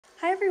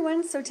Hi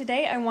everyone, so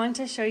today I want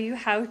to show you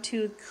how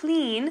to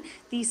clean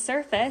the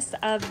surface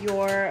of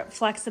your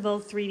flexible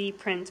 3D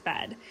print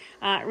bed.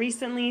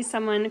 Recently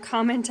someone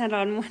commented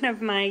on one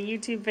of my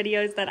YouTube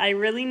videos that I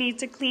really need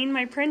to clean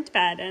my print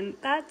bed, and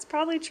that's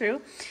probably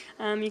true.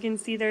 You can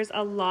see there's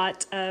a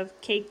lot of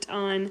caked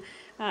on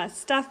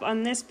stuff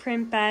on this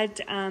print bed,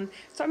 so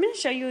I'm going to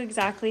show you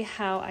exactly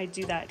how I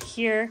do that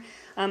here.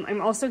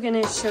 I'm also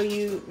going to show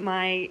you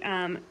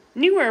my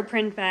newer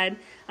print bed,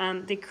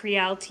 the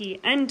Creality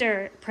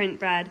Ender print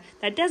bed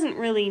that doesn't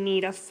really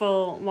need a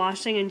full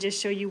washing, and just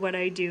show you what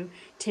I do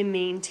to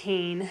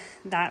maintain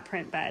that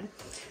print bed.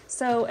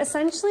 So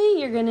essentially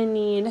you're going to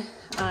need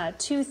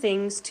two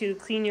things to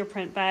clean your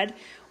print bed.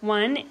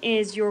 One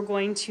is you're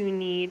going to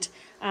need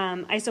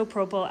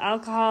isopropyl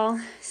alcohol.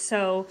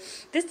 So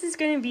this is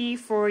going to be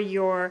for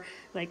your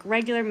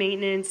regular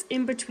maintenance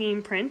in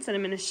between prints, and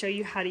I'm going to show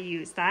you how to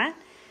use that.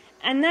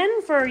 And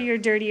then for your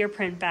dirtier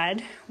print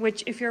bed,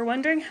 which if you're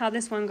wondering how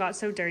this one got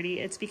so dirty,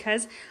 it's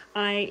because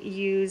I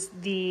use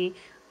the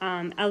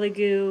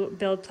Elegoo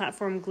Build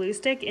Platform glue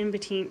stick in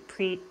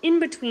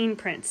between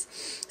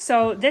prints.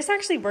 So this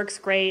actually works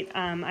great.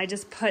 I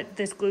just put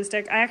this glue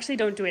stick, I actually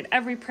don't do it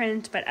every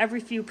print, but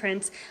every few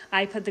prints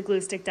I put the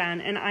glue stick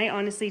down, and I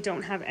honestly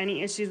don't have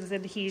any issues with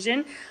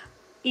adhesion.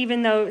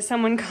 Even though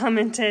someone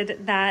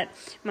commented that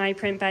my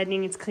print bed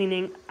needs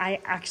cleaning,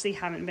 I actually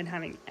haven't been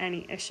having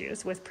any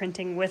issues with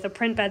printing with a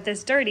print bed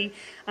this dirty,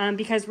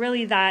 because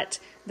really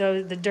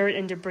the dirt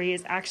and debris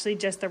is actually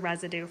just the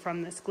residue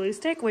from this glue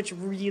stick, which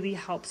really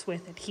helps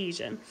with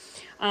adhesion.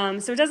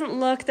 So it doesn't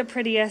look the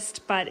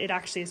prettiest, but it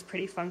actually is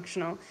pretty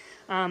functional.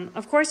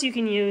 Of course, you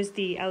can use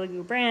the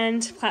Elegoo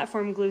brand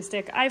platform glue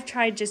stick. I've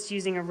tried just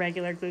using a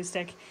regular glue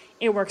stick.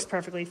 It works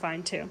perfectly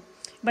fine too.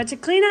 But to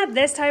clean up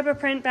this type of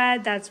print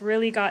bed that's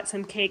really got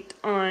some caked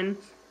on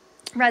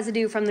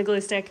residue from the glue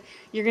stick,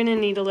 you're going to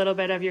need a little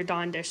bit of your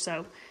Dawn dish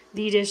soap.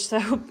 The dish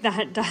soap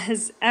that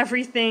does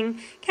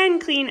everything, can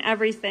clean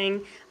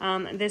everything.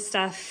 This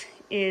stuff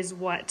is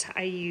what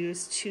I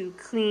use to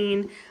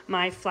clean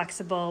my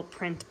flexible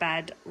print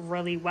bed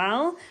really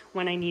well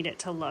when I need it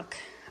to look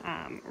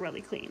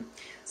really clean.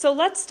 So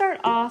let's start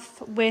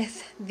off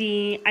with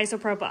the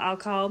isopropyl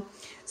alcohol.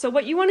 So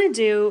what you want to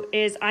do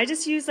is, I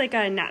just use a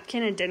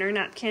napkin, a dinner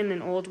napkin,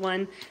 an old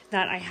one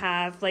that I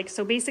have.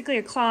 So basically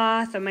a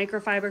cloth, a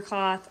microfiber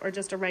cloth, or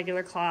just a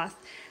regular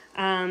cloth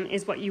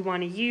is what you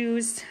want to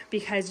use,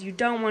 because you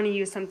don't want to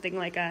use something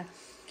like a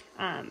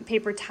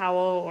paper towel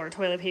or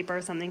toilet paper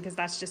or something, because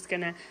that's just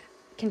going to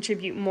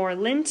contribute more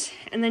lint.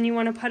 And then you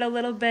want to put a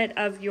little bit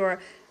of your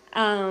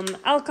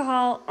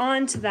alcohol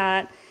onto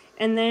that,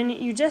 and then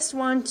you just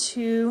want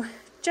to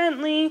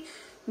gently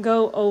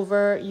go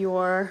over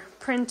your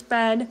print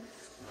bed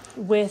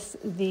with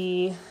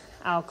the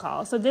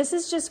alcohol. So this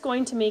is just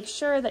going to make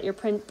sure that your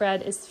print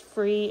bed is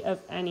free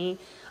of any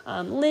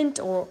lint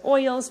or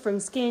oils from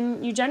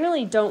skin. You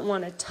generally don't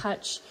want to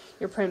touch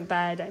your print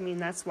bed. I mean,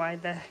 that's why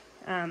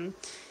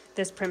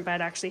this print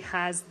bed actually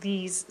has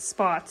these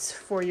spots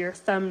for your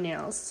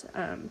thumbnails,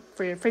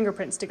 for your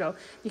fingerprints to go,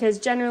 because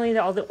generally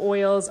all the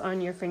oils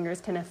on your fingers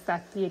can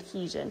affect the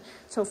adhesion.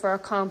 So for a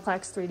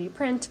complex 3D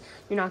print,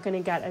 you're not going to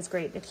get as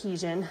great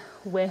adhesion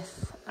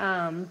with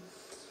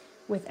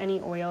any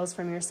oils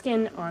from your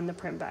skin on the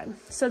print bed.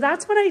 So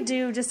that's what I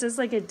do just as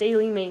a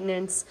daily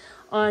maintenance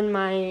on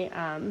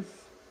my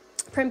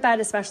print bed,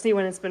 especially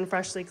when it's been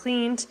freshly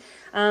cleaned.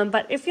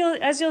 But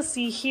as you'll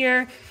see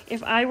here,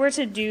 if I were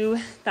to do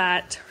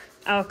that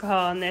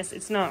alcohol on this,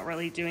 it's not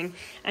really doing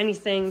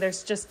anything.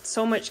 There's just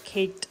so much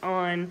caked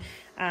on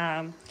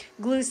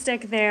glue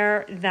stick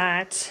there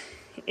that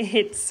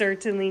it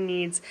certainly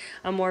needs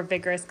a more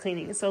vigorous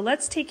cleaning. So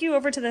let's take you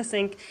over to the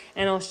sink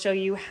and I'll show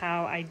you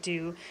how I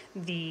do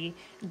the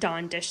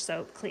Dawn dish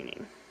soap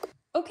cleaning.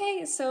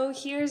 Okay, so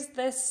here's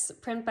this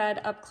print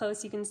bed up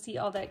close. You can see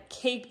all that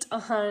caked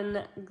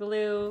on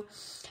glue.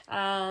 So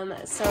now I'm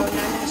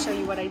going to show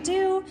you what I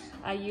do.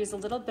 I use a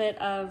little bit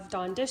of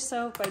Dawn dish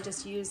soap. I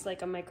just use a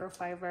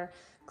microfiber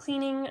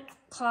cleaning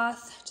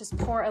cloth. Just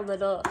pour a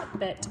little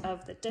bit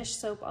of the dish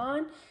soap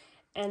on,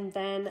 and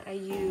then I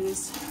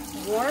use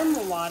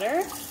warm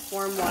water.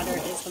 Warm water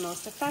is the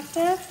most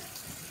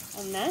effective.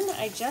 And then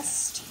I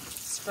just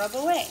scrub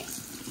away.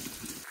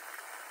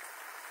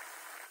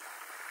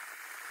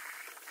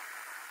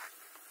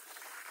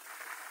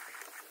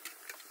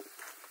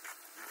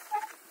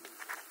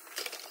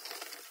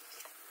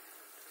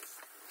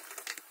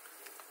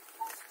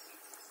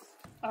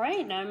 All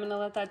right, now I'm gonna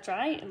let that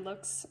dry. It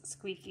looks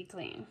squeaky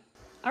clean.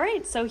 All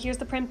right, so here's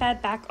the print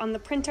bed back on the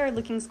printer,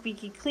 looking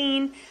squeaky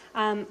clean.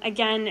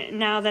 Again,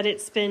 now that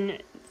it's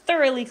been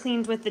thoroughly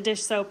cleaned with the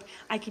dish soap,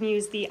 I can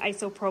use the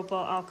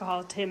isopropyl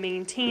alcohol to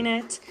maintain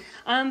it.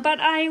 But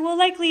I will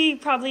likely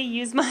probably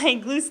use my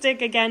glue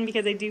stick again,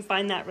 because I do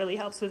find that really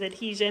helps with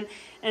adhesion.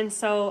 And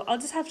so I'll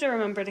just have to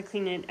remember to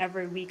clean it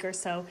every week or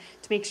so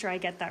to make sure I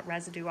get that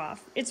residue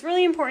off. It's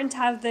really important to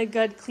have the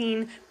good,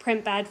 clean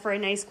print bed for a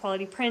nice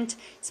quality print,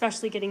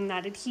 especially getting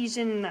that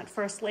adhesion and that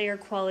first layer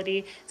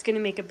quality. It's going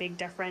to make a big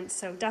difference.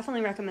 So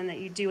definitely recommend that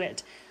you do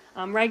it.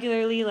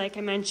 regularly. Like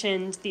I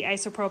mentioned, the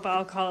isopropyl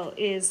alcohol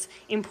is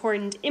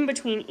important in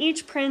between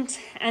each print,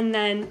 and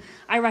then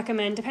I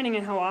recommend, depending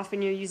on how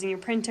often you're using your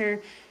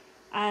printer,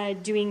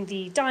 doing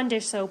the Dawn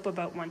dish soap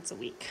about once a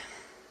week.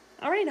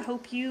 All right, I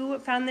hope you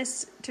found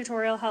this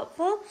tutorial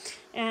helpful,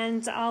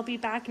 and I'll be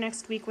back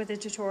next week with a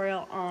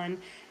tutorial on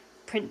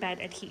print bed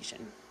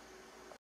adhesion.